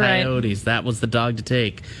Yotes, the You're right. Coyotes. That was the dog to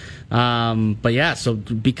take. But yeah, so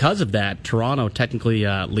because of that, Toronto technically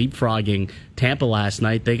leapfrogging Tampa last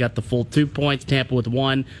night. They got the full 2 points, Tampa with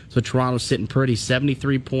 1. So Toronto's sitting pretty,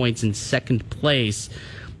 73 points in second place.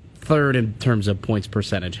 Third in terms of points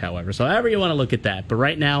percentage, however. So however you want to look at that. But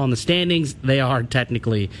right now on the standings, they are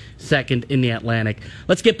technically second in the Atlantic.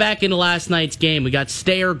 Let's get back into last night's game. We got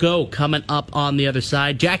Stay or Go coming up on the other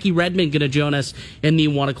side. Jackie Redmond going to join us in the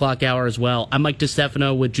 1 o'clock hour as well. I'm Mike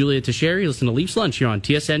DiStefano with Julia Teixeira. Listen to Leafs Lunch here on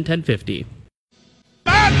TSN 1050.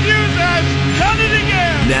 Matthews has done it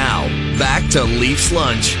again. Now, back to Leafs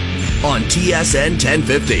Lunch on TSN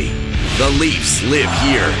 1050. The Leafs live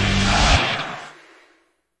here.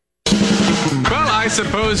 Well, I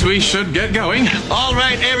suppose we should get going. All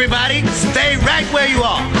right, everybody, stay right where you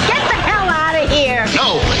are. Get the hell out of here.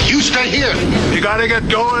 No, you stay here. You gotta get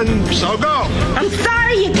going, so go. I'm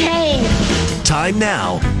sorry you came. Time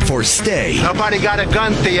now for Stay Nobody got a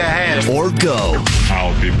gun to your head. or Go.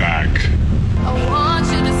 I'll be back. I want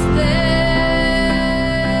you to stay.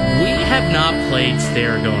 We have not played Stay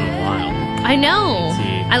or Go in a while. I know.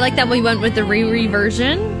 See, I like that we went with the Riri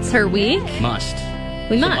version. It's her week. Must.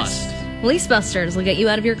 We It's a must. Lease Busters will get you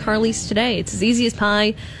out of your car lease today. It's as easy as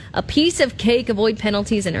pie. A piece of cake. Avoid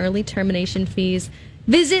penalties and early termination fees.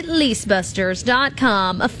 Visit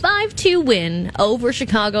leasebusters.com. A 5-2 win over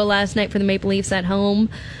Chicago last night for the Maple Leafs at home.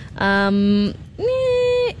 Big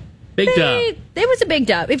dub. It was a big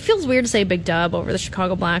dub. It feels weird to say big dub over the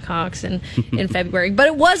Chicago Blackhawks in February, but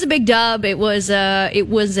it was a big dub. It was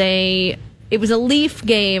a Leaf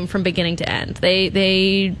game from beginning to end.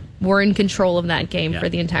 They were in control of that game for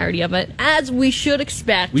the entirety of it, as we should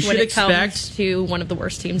expect when it comes to one of the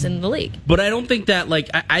worst teams in the league. But I don't think that,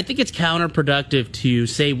 I think it's counterproductive to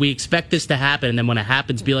say we expect this to happen, and then when it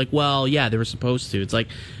happens, be like, well, yeah, they were supposed to. It's like,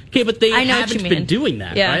 okay, but they haven't been doing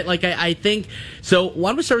that, right? I think, so why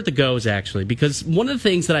don't we start with the goes, actually? Because one of the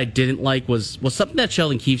things that I didn't like was something that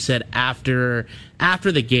Sheldon Keefe said after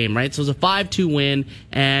the game, right? So it was a 5-2 win,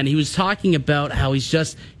 and he was talking about how he's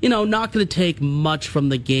just, not going to take much from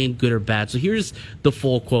the game, good or bad. So here's the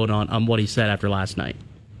full quote on what he said after last night.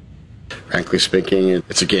 Frankly speaking,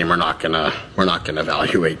 it's a game we're not gonna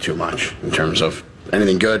evaluate too much in terms of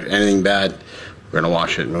anything good, anything bad. We're gonna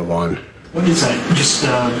watch it and move on. What is that? Just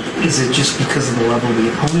is it just because of the level of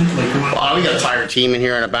the opponent? We got a tired team in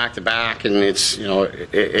here on a back-to-back, and it's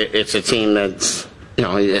it's a team that's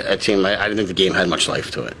a team. I didn't think the game had much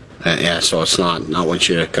life to it. So it's not what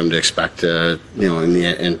you come to expect.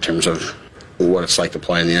 In terms of what it's like to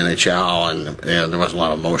play in the NHL, and there wasn't a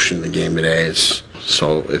lot of emotion in the game today. It's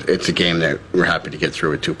a game that we're happy to get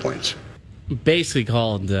through with 2 points. Basically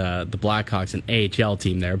called the Blackhawks an AHL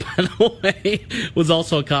team there, by the way, was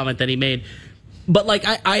also a comment that he made. But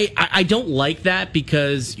I don't like that,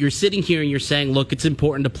 because you're sitting here and you're saying, look, it's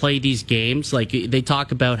important to play these games. Like, they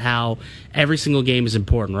talk about how every single game is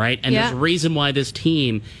important, right? And there's a reason why this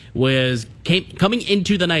team coming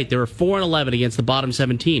into the night, they were 4-11 against the bottom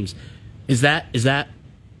 7 teams. Is that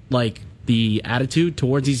like the attitude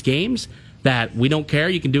towards these games? That we don't care,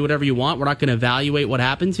 you can do whatever you want, we're not going to evaluate what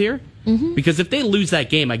happens here? Mm-hmm. Because if they lose that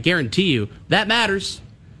game, I guarantee you, that matters.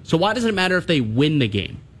 So why does it matter if they win the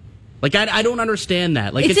game? I don't understand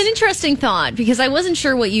that. It's an interesting thought, because I wasn't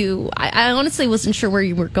sure I honestly wasn't sure where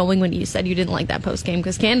you were going when you said you didn't like that post game,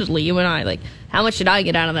 because candidly, you and I, how much did I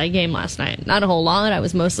get out of that game last night? Not a whole lot. I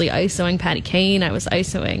was mostly ISOing Patty Kane. I was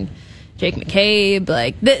ISOing Jake McCabe.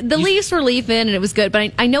 The Leafs were leafing, and it was good,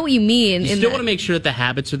 but I know what you mean. You still want to make sure that the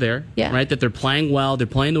habits are there, right? That they're playing well, they're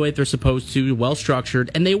playing the way they're supposed to, well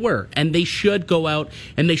structured, and they were. And they should go out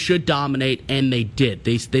and they should dominate, and they did.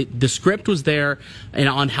 The script was there and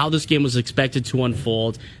on how this game was expected to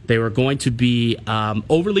unfold. They were going to be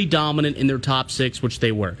overly dominant in their top 6, which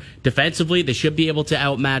they were. Defensively, they should be able to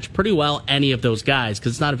outmatch pretty well any of those guys,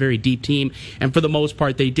 because it's not a very deep team, and for the most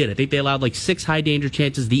part, they did. I think they allowed 6 high-danger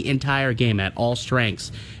chances the entire game at all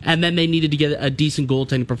strengths. And then they needed to get a decent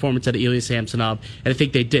goaltending performance out of Ilya Samsonov, and I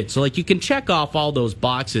think they did. So, you can check off all those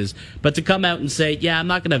boxes, but to come out and say, yeah, I'm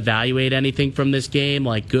not going to evaluate anything from this game,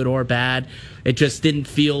 good or bad, it just didn't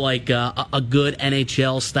feel like a good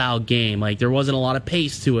NHL-style game. There wasn't a lot of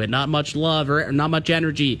pace to it, not much love or not much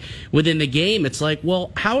energy within the game. It's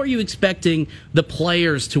well, how are you expecting the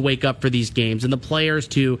players to wake up for these games and the players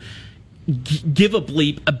to give a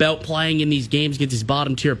bleep about playing in these games against these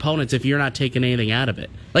bottom-tier opponents if you're not taking anything out of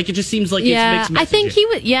it? It just seems like it's mixed messaging. I think he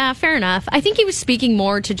was, fair enough. I think he was speaking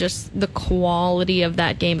more to just the quality of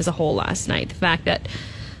that game as a whole last night. The fact that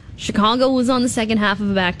Chicago was on the second half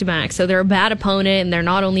of a back-to-back, so they're a bad opponent, and they're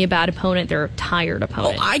not only a bad opponent, they're a tired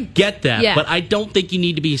opponent. Oh, I get that, but I don't think you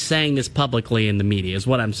need to be saying this publicly in the media, is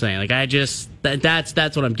what I'm saying. That's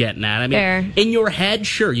what I'm getting at. I mean, fair. In your head,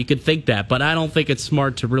 sure, you could think that, but I don't think it's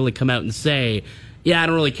smart to really come out and say, yeah, I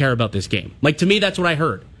don't really care about this game. To me, that's what I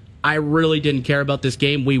heard. I really didn't care about this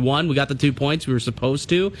game. We won. We got the 2 points we were supposed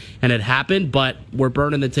to, and it happened, but we're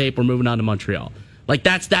burning the tape. We're moving on to Montreal.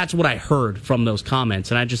 That's what I heard from those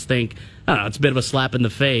comments, and I just think, I don't know, it's a bit of a slap in the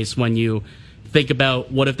face when you think about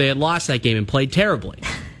what if they had lost that game and played terribly.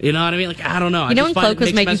 You know what I mean? I don't know. When Cloak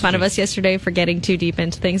was making fun of us yesterday for getting too deep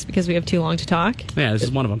into things because we have too long to talk? Yeah, this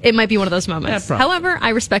is one of them. It might be one of those moments. Yeah, however, I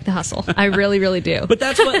respect the hustle. I really, really do. But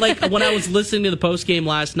that's what, when I was listening to the post-game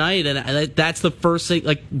last night, and that's the first thing,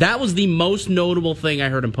 that was the most notable thing I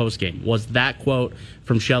heard in post-game, was that quote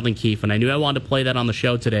from Sheldon Keefe, and I knew I wanted to play that on the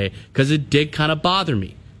show today, because it did kind of bother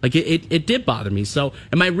me. It did bother me. So,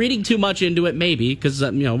 am I reading too much into it? Maybe, because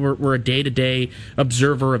we're a day-to-day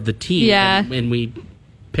observer of the team, and we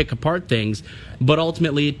pick apart things. But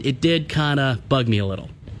ultimately, it did kind of bug me a little.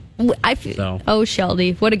 Oh,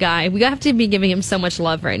 Sheldy, what a guy. We have to be giving him so much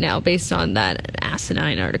love right now based on that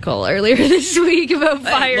asinine article earlier this week about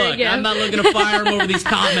firing him. I'm not looking to fire him over these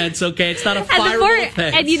comments, okay? It's not a fireable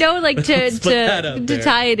offense. And to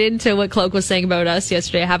tie it into what Cloak was saying about us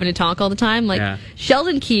yesterday, having to talk all the time,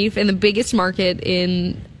 Sheldon Keefe in the biggest market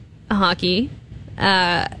in hockey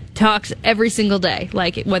talks every single day.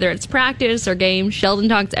 Like, whether it's practice or game, Sheldon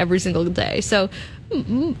talks every single day. So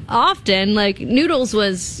often, Noodles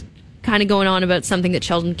was kind of going on about something that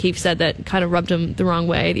Sheldon Keefe said that kind of rubbed him the wrong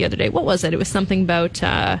way the other day. What was it? It was something about...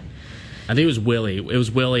 I think it was Willie. It was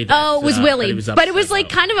Willie. It was Willie. But it was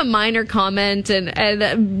kind of a minor comment,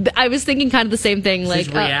 and I was thinking kind of the same thing.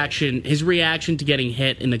 His reaction to getting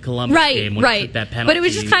hit in the Columbus game when he took that penalty. But it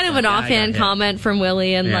was just kind of an offhand comment from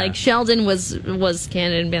Willie, and Sheldon was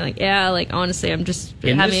candid and being honestly, I'm just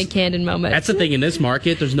having a candid moment. That's the thing in this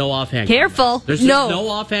market. There's no offhand. Careful. There's no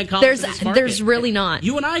offhand comment. In this market. There's really not.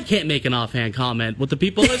 You and I can't make an offhand comment with the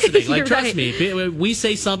people listening. Trust me, we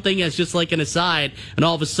say something as just like an aside, and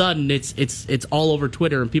all of a sudden it's all over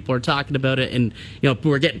Twitter and people are talking about it, and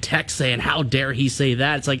we're getting texts saying, how dare he say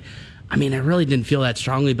that? It's like, I really didn't feel that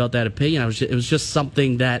strongly about that opinion. It was just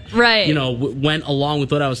something that went along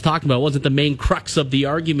with what I was talking about. It wasn't the main crux of the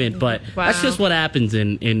argument, but that's just what happens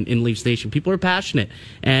in Leafs Nation. People are passionate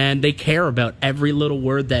and they care about every little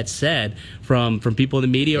word that's said from people in the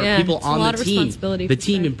media or people on the team. The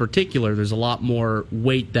team in particular, there's a lot more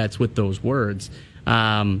weight that's with those words.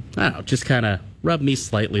 I don't know, just kind of rubbed me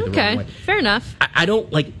slightly the wrong way. Fair enough. I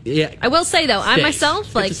don't I will say though, stays. I myself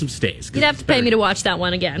some stays. You'd have to pay me to watch that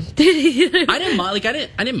one again. I didn't mind.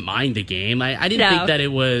 I didn't mind the game. I didn't think that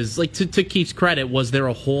it was to Keith's credit. Was there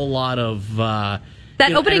a whole lot of that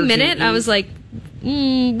opening minute? I was like,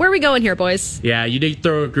 where are we going here, boys? Yeah, you did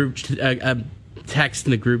throw a text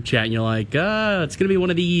in the group chat, and you're like, it's gonna be one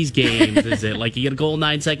of these games. Is it you get a goal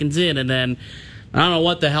 9 seconds in, and then I don't know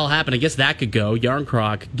what the hell happened. I guess that could go.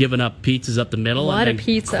 Yarncroc giving up pizzas up the middle. What and a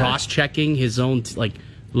pizza. Cross-checking his own,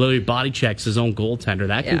 literally body checks his own goaltender.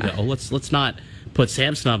 That could go. Let's not put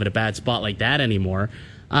Samsonov in a bad spot like that anymore.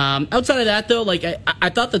 Outside of that, though, I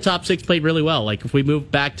thought the top six played really well. If we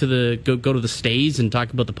move back to go to the stays and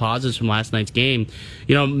talk about the positives from last night's game,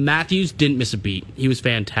 Matthews didn't miss a beat. He was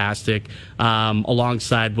fantastic.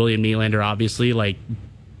 Alongside William Nylander, obviously,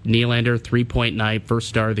 Nylander, 3-point night, first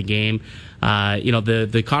star of the game.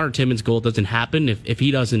 The Connor Timmins goal doesn't happen if he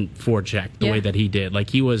doesn't forecheck the way that he did.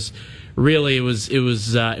 He was really, it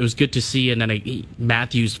was good to see. And then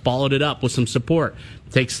Matthews followed it up with some support.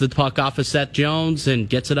 Takes the puck off of Seth Jones and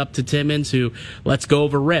gets it up to Timmins, who lets go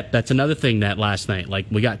of a rip. That's another thing that last night.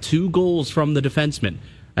 We got 2 goals from the defenseman.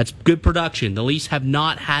 That's good production. The Leafs have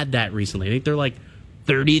not had that recently. I think they're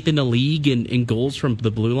 30th in the league in goals from the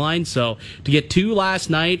blue line. So to get 2 last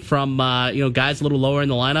night from guys a little lower in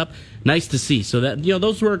the lineup, nice to see. So that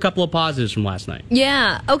those were a couple of positives from last night.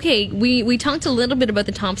 Yeah. Okay. We talked a little bit about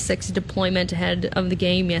the top 6 deployment ahead of the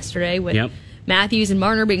game yesterday with Matthews and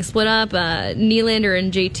Marner being split up. Nylander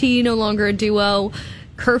and JT no longer a duo.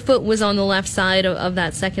 Kerfoot was on the left side of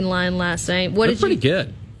that second line last night. Pretty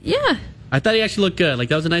good. Yeah. I thought he actually looked good.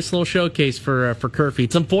 That was a nice little showcase for Kerfoot.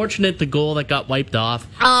 It's unfortunate the goal that got wiped off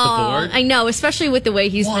the board. I know, especially with the way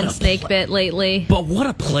he's been snake bit lately. But what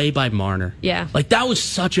a play by Marner. Yeah. That was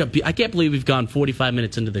such a... I can't believe we've gone 45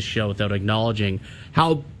 minutes into the show without acknowledging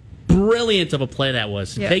how brilliant of a play that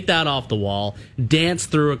was. Take that off the wall, dance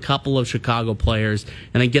through a couple of Chicago players,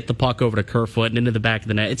 and then get the puck over to Kerfoot and into the back of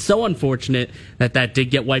the net. It's so unfortunate that did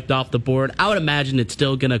get wiped off the board. I would imagine it's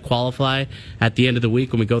still going to qualify at the end of the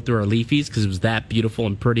week when we go through our Leafies because it was that beautiful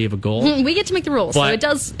and pretty of a goal. We get to make the rules, but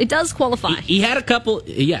so it does qualify. He had a couple...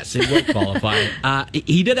 Yes, it will qualify.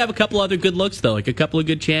 He did have a couple other good looks, though, a couple of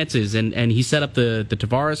good chances, and he set up the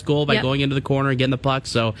Tavares goal by going into the corner and getting the puck.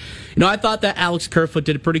 So, I thought that Alex Kerfoot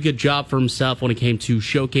did a pretty good job for himself when it came to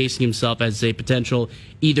showcasing himself as a potential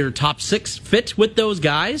either top 6 fit with those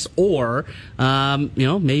guys or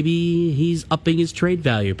maybe he's upping his trade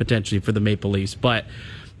value potentially for the Maple Leafs. But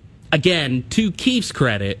again, to Keefe's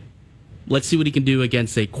credit, let's see what he can do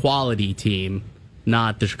against a quality team,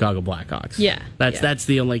 not the Chicago Blackhawks. That's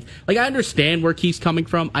the only... I understand where Keefe's coming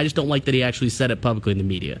from. I just don't like that he actually said it publicly in the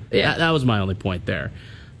media. That was my only point there.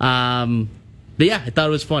 But I thought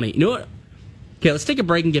it was funny. You know what? Okay, let's take a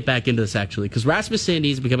break and get back into this, actually, because Rasmus Sandin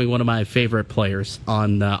is becoming one of my favorite players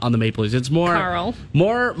on the Maple Leafs. It's more Carl.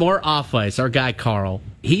 more off ice. Our guy Carl.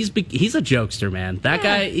 he's a jokester, man. That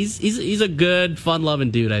guy, he's a good,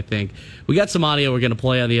 fun-loving dude, I think. We got some audio we're going to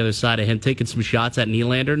play on the other side of him taking some shots at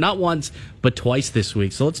Nylander, not once, but twice this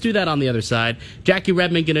week. So let's do that on the other side. Jackie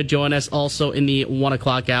Redmond going to join us also in the 1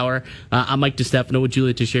 o'clock hour. I'm Mike DeStefano with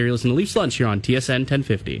Julia Teixeira. Listen to Leafs Lunch here on TSN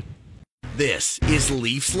 1050. This is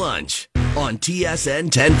Leafs Lunch on TSN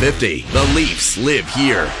 1050. The Leafs live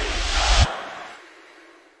here.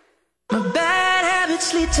 My bad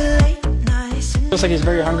habits lead to late nights. Looks like he's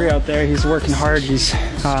very hungry out there. He's working hard. He's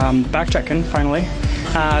back-checking finally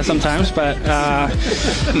sometimes, but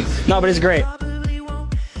no, but he's great.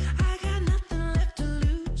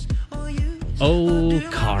 Oh,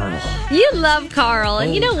 Carl. You love Carl,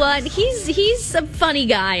 and you know what? He's a funny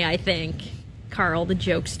guy, I think. Carl, the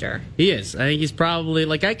jokester. He is. I think he's probably,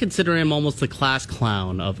 like, I consider him almost the class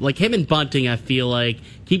clown of, like, him and Bunting, I feel like,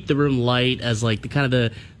 keep the room light as, like, the kind of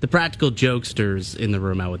the practical jokesters in the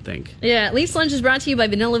room, I would think. Yeah, Leafs Lunch is brought to you by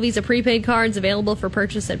Vanilla Visa prepaid cards, available for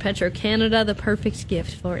purchase at Petro-Canada, the perfect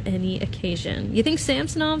gift for any occasion. You think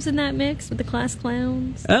Samsonov's in that mix with the class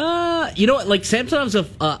clowns? You know what, like, Samsonov's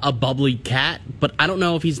a bubbly cat, but I don't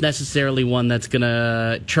know if he's necessarily one that's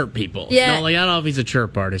gonna chirp people. Yeah. No, like, I don't know if he's a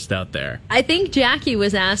chirp artist out there. I think Jackie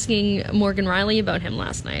was asking Morgan Riley about him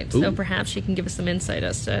last night, so perhaps she can give us some insight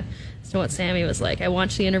as to what Sammy was like. I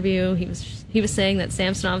watched the interview. He was saying that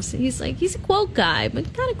Samsonov's, he's a quote guy,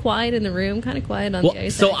 but kind of quiet in the room, kind of quiet on the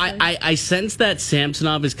ice. So I sense that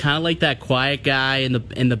Samsonov is kind of like that quiet guy in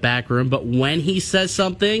the back room, but when he says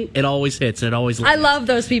something, it always hits. It always lands. I love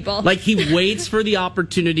those people. Like, he waits for the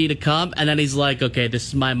opportunity to come, and then he's like, okay, this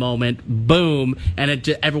is my moment. Boom. And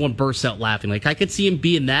everyone bursts out laughing. Like, I could see him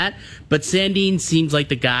being that, but Sandin seems like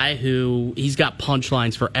the guy who, he's got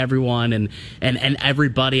punchlines for everyone and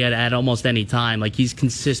everybody at almost any time. Like, he's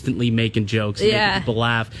consistently making jokes and making people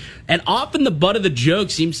laugh. And often the butt of the joke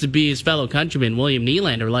seems to be his fellow countryman, William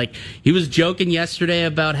Nylander. Like, he was joking yesterday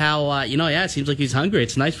about how, it seems like he's hungry.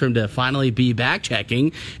 It's nice for him to finally be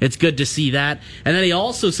back-checking. It's good to see that. And then he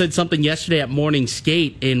also said something yesterday at morning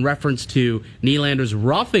skate in reference to Nylander's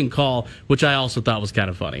roughing call, which I also thought was kind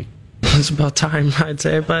of funny. It's about time, I'd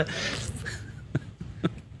say, but...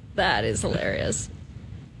 That is hilarious.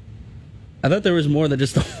 I thought there was more than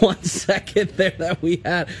just the 1 second there that we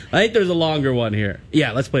had. I think there's a longer one here.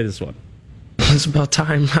 Yeah, let's play this one. It's about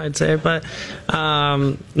time, I'd say, but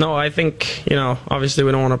no, I think, obviously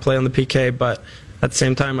we don't want to play on the PK, but at the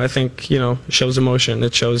same time, I think, it shows emotion.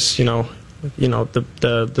 It shows, the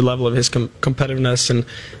level of his competitiveness, and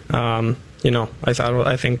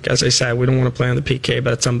I think, as I said, we don't want to play on the PK,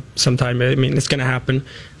 but at some time, I mean, it's going to happen.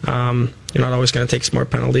 You're not always going to take smart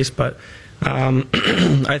penalties, but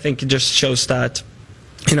I think it just shows that,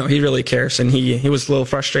 he really cares, and he was a little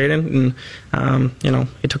frustrated, and,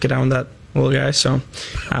 he took it down, that little guy. So,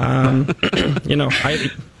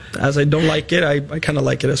 as I don't like it, I kind of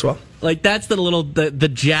like it as well. Like, that's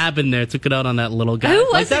the jab in there, took it out on that little guy. Who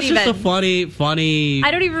was like, that's it just even? a funny I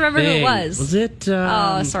don't even remember thing. who it was. Was it?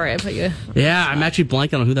 Oh, sorry, I put you. Yeah, I'm actually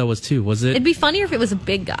blanking on who that was too. Was it? It'd be funnier if it was a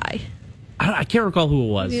big guy. I can't recall who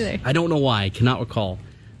it was. Me neither. I don't know why. I cannot recall.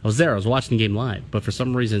 I was there. I was watching the game live, but for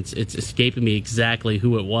some reason it's escaping me exactly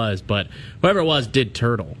who it was. But whoever it was did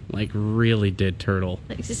turtle, like really did turtle.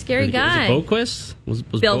 He's a scary guy. Was it Boquist? Was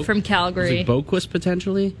Built from Calgary. Was it Boquist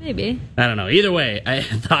potentially? Maybe. I don't know. Either way, I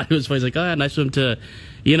thought it was funny. Like, oh, nice for him to,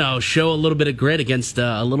 show a little bit of grit against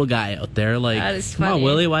a little guy out there. Like, that is come funny. on,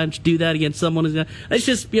 Willie, why don't you do that against someone who's it's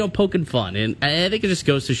just poking fun, and I think it just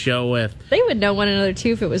goes to show with they would know one another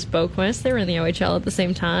too if it was Boquist. They were in the OHL at the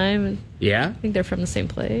same time. Yeah, I think they're from the same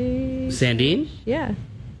place. Sandin? Yeah.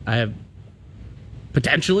 I have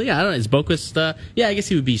potentially. I don't know. Is Boquist? Yeah, I guess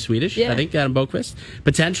he would be Swedish. Yeah. I think Adam Boquist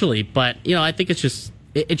potentially, but I think it's just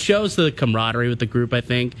it shows the camaraderie with the group. I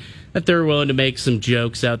think that they're willing to make some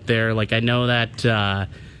jokes out there. Like, I know that.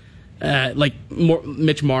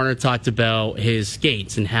 Mitch Marner talked about his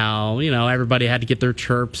skates and how, everybody had to get their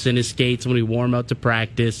chirps in his skates when we warm up to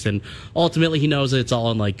practice. And ultimately, he knows that it's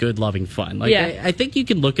all in, good, loving fun. Like, yeah. I think you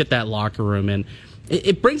can look at that locker room, and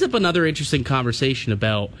it brings up another interesting conversation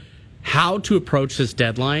about how to approach this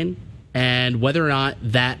deadline and whether or not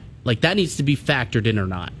that needs to be factored in or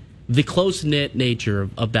not. The close-knit nature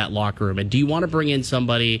of that locker room. And do you want to bring in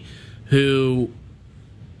somebody who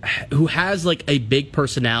has a big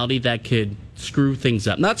personality that could screw things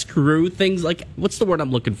up? Not screw things, what's the word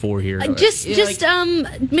I'm looking for here?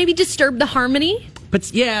 Maybe disturb the harmony. But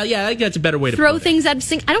yeah, I think that's a better way to throw put things out of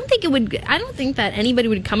sync. I don't think that anybody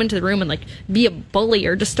would come into the room and be a bully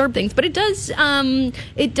or disturb things, but it does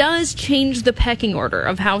change the pecking order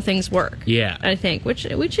of how things work. Yeah. I think, which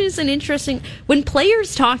is an interesting, when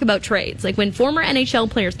players talk about trades, when former NHL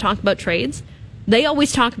players talk about trades, They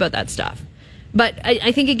always talk about that stuff. But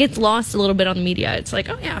I think it gets lost a little bit on the media. It's like,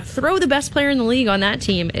 oh yeah, throw the best player in the league on that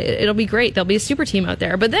team. It'll be great. There'll be a super team out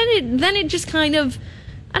there. But then it just kind of,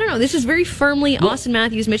 I don't know. This is very firmly Austin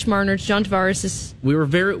Matthews, Mitch Marner, John Tavares. We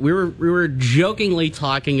were jokingly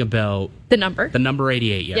talking about the number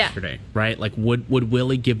 88 yesterday, right? Like, would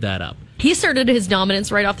Willie give that up? He asserted his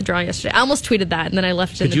dominance right off the draw yesterday. I almost tweeted that, and then I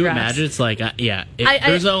left it in the drafts. Could you imagine? It's like,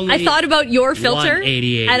 there's only I thought about your filter,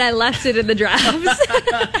 188. and I left it in the drafts.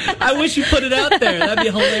 I wish you put it out there. That'd be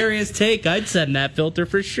a hilarious take. I'd send that filter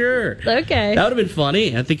for sure. Okay. That would have been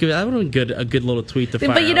funny. I think that would have been a good little tweet to fire.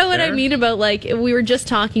 But you know what there. I mean about, like, we were just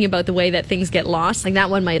talking about the way that things get lost. Like,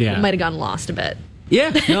 that one might have gotten lost a bit.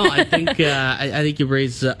 Yeah, no, I think I think you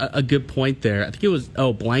raised a good point there. I think it was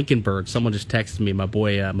Blankenberg. Someone just texted me, my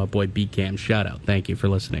boy B-Cam. Shout out, thank you for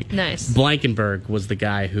listening. Nice. Blankenberg was the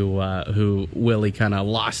guy who Willie kind of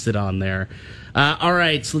lost it on there. All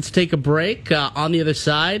right, so let's take a break. On the other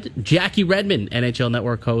side, Jackie Redmond, NHL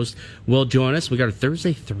Network host, will join us. We got a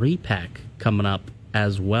Thursday 3-pack coming up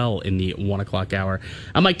as well in the 1 o'clock hour.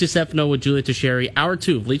 I'm Mike DiStefano with Julia Teixeira. Hour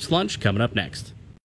 2 of Leafs Lunch coming up next.